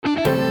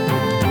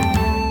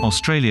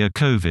Australia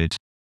COVID.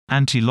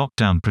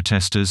 Anti-lockdown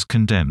protesters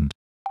condemned.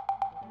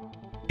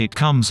 It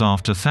comes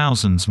after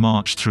thousands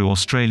marched through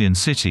Australian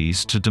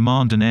cities to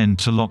demand an end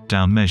to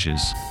lockdown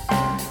measures.